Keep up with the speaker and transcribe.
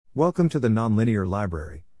Welcome to the Nonlinear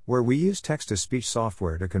Library, where we use text-to-speech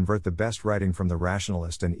software to convert the best writing from the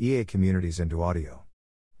Rationalist and EA communities into audio.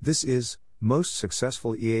 This is Most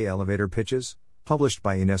Successful EA Elevator Pitches, published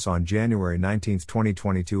by Ines on January 19,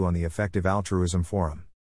 2022 on the Effective Altruism Forum.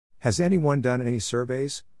 Has anyone done any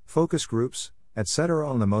surveys, focus groups, etc.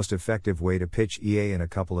 on the most effective way to pitch EA in a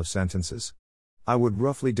couple of sentences? I would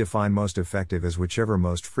roughly define most effective as whichever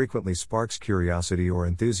most frequently sparks curiosity or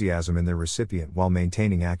enthusiasm in the recipient while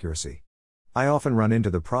maintaining accuracy. I often run into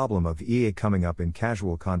the problem of EA coming up in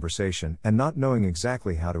casual conversation and not knowing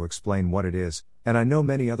exactly how to explain what it is, and I know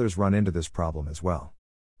many others run into this problem as well.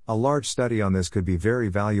 A large study on this could be very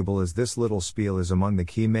valuable, as this little spiel is among the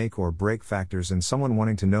key make or break factors in someone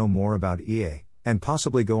wanting to know more about EA, and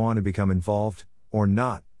possibly go on to become involved, or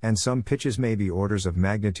not, and some pitches may be orders of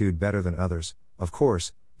magnitude better than others. Of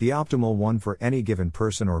course, the optimal one for any given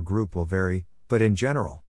person or group will vary, but in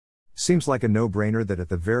general, seems like a no-brainer that at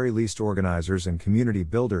the very least organizers and community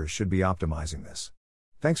builders should be optimizing this.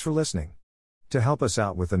 Thanks for listening. To help us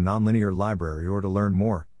out with the Nonlinear Library or to learn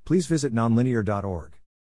more, please visit nonlinear.org.